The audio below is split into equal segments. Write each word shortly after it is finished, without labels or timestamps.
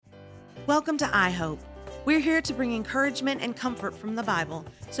Welcome to iHope. We're here to bring encouragement and comfort from the Bible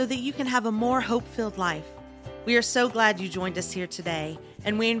so that you can have a more hope-filled life. We are so glad you joined us here today,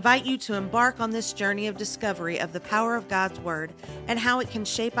 and we invite you to embark on this journey of discovery of the power of God's Word and how it can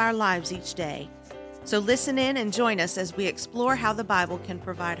shape our lives each day. So listen in and join us as we explore how the Bible can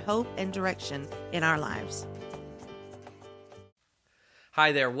provide hope and direction in our lives.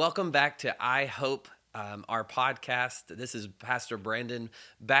 Hi there. Welcome back to iHope, our podcast. This is Pastor Brandon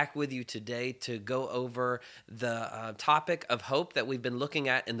back with you today to go over the topic of hope that we've been looking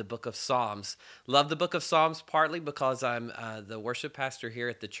at in the book of Psalms. Love the book of Psalms partly because I'm the worship pastor here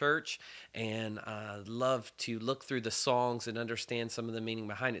at the church and love to look through the songs and understand some of the meaning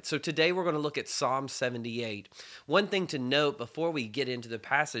behind it. So today we're going to look at Psalm 78. One thing to note before we get into the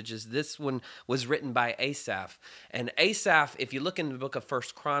passage is this one was written by Asaph. And Asaph, if you look in the book of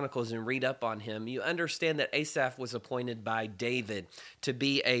First Chronicles and read up on him, you understand that Asaph was appointed by David to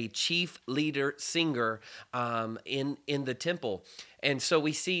be a chief leader singer in the temple. And so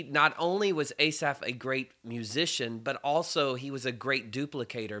we see not only was Asaph a great musician, but also he was a great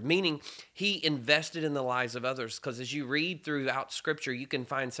duplicator, meaning he invested in the lives of others. Because as you read throughout Scripture, you can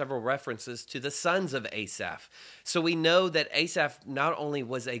find several references to the sons of Asaph. So we know that Asaph not only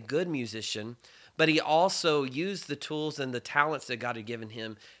was a good musician, but he also used the tools and the talents that God had given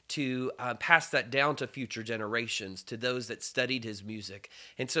him to pass that down to future generations, to those that studied his music.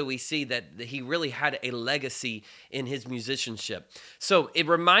 And so we see that he really had a legacy in his musicianship. So it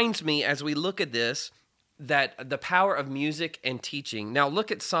reminds me as we look at this, that the power of music and teaching. Now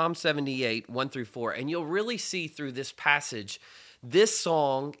look at Psalm 78, 1 through 4, and you'll really see through this passage, this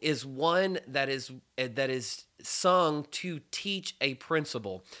song is one that is sung to teach a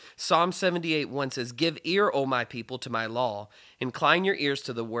principle. Psalm 78, 1 says, "Give ear, O my people, to my law. Incline your ears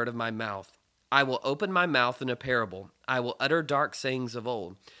to the word of my mouth. I will open my mouth in a parable. I will utter dark sayings of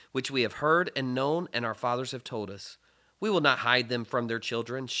old, which we have heard and known, and our fathers have told us. We will not hide them from their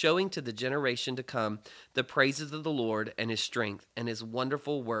children, showing to the generation to come the praises of the Lord and his strength and his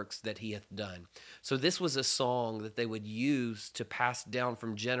wonderful works that he hath done." So this was a song that they would use to pass down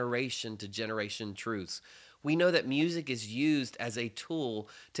from generation to generation truths. We know that music is used as a tool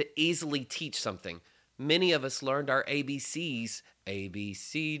to easily teach something. Many of us learned our ABCs, A, B,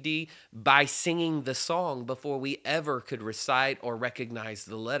 C, D, by singing the song before we ever could recite or recognize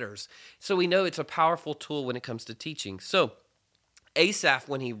the letters. So we know it's a powerful tool when it comes to teaching. So Asaph,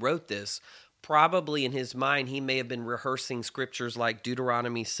 when he wrote this, probably in his mind, he may have been rehearsing scriptures like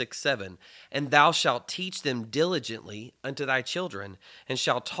Deuteronomy 6:7. "And thou shalt teach them diligently unto thy children, and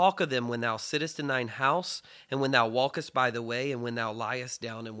shalt talk of them when thou sittest in thine house, and when thou walkest by the way, and when thou liest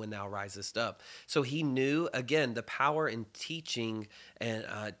down, and when thou risest up." So he knew, again, the power in teaching and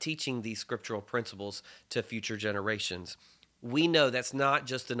teaching these scriptural principles to future generations. We know that's not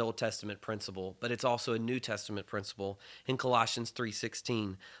just an Old Testament principle, but it's also a New Testament principle in Colossians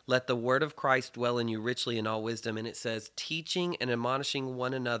 3:16. "Let the word of Christ dwell in you richly in all wisdom." And it says, "teaching and admonishing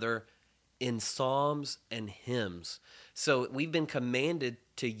one another in psalms and hymns." So we've been commanded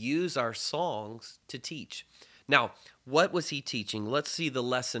to use our songs to teach. Now, what was he teaching? Let's see the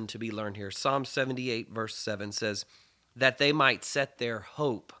lesson to be learned here. Psalm 78 verse 7 says, "That they might set their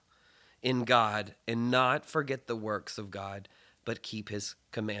hope in God and not forget the works of God, but keep his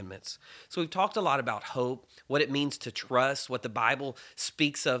commandments." So we've talked a lot about hope, what it means to trust, what the Bible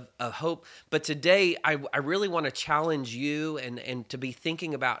speaks of hope. But today, I really want to challenge you and to be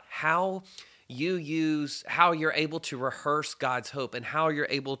thinking about how you're able to rehearse God's hope and how you're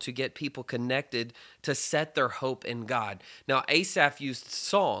able to get people connected to set their hope in God. Now, Asaph used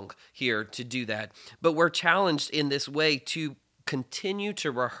song here to do that, but we're challenged in this way to continue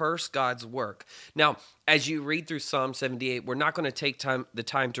to rehearse God's work. Now, as you read through Psalm 78, we're not going to take the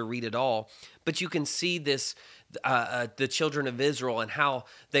time to read it all, but you can see this, the children of Israel and how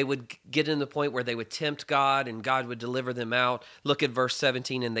they would get in the point where they would tempt God and God would deliver them out. Look at verse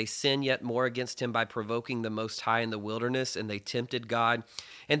 17, "And they sinned yet more against him by provoking the Most High in the wilderness, and they tempted God."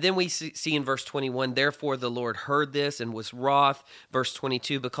 And then we see in verse 21, "Therefore the Lord heard this and was wroth." Verse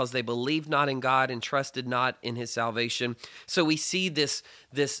 22, "Because they believed not in God and trusted not in his salvation." So we see this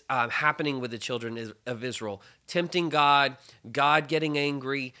happening with the children of Israel, tempting God, God getting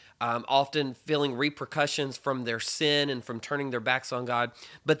angry, often feeling repercussions from their sin and from turning their backs on God.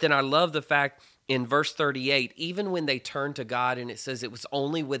 But then I love the fact in verse 38, even when they turned to God, and it says it was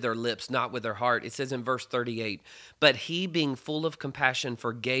only with their lips, not with their heart. It says in verse 38, "But he, being full of compassion,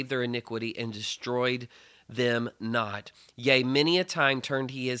 forgave their iniquity and destroyed them not. Yea, many a time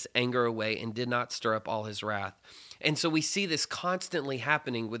turned he his anger away and did not stir up all his wrath." And so we see this constantly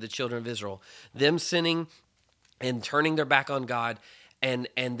happening with the children of Israel, them sinning and turning their back on God. and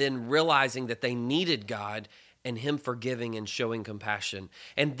then realizing that they needed God and him forgiving and showing compassion.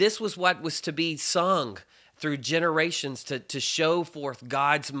 And this was what was to be sung through generations to show forth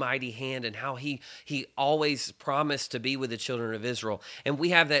God's mighty hand and how he always promised to be with the children of Israel. And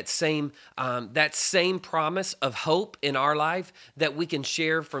we have that same promise of hope in our life that we can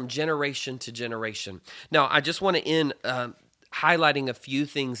share from generation to generation. Now, I just want to end highlighting a few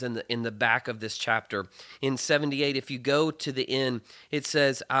things in the back of this chapter. In 78, if you go to the end, it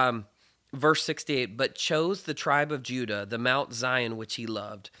says, verse 68, but chose the tribe of Judah, the Mount Zion which he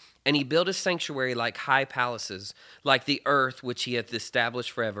loved. And he built a sanctuary like high palaces, like the earth which he hath established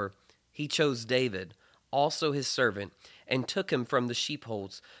forever. He chose David, also his servant, and took him from the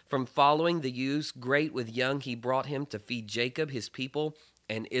sheepfolds. From following the ewes great with young, he brought him to feed Jacob his people,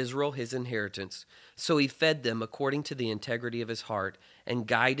 and Israel his inheritance. So he fed them according to the integrity of his heart, and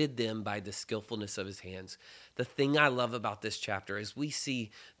guided them by the skillfulness of his hands. The thing I love about this chapter is we see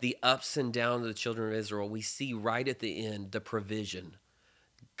the ups and downs of the children of Israel. We see right at the end the provision.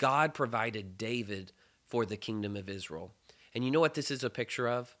 God provided David for the kingdom of Israel. And you know what this is a picture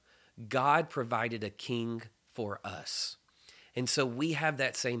of? God provided a king for us. And so we have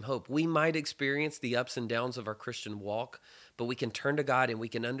that same hope. We might experience the ups and downs of our Christian walk, but we can turn to God and we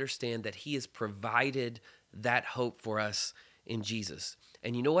can understand that he has provided that hope for us in Jesus.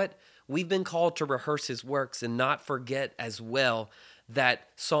 And you know what? We've been called to rehearse his works and not forget as well that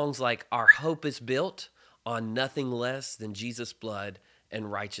songs like Our Hope is Built on Nothing Less Than Jesus' Blood and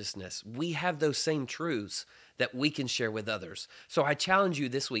Righteousness. We have those same truths that we can share with others. So I challenge you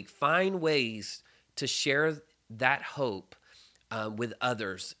this week, find ways to share that hope with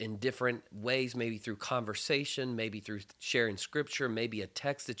others in different ways, maybe through conversation, maybe through sharing scripture, maybe a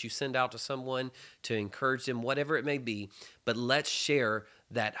text that you send out to someone to encourage them, whatever it may be. But let's share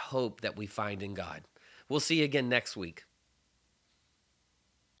that hope that we find in God. We'll see you again next week.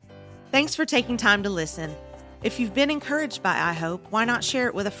 Thanks for taking time to listen. If you've been encouraged by I Hope, why not share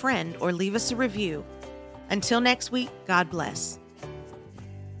it with a friend or leave us a review? Until next week, God bless.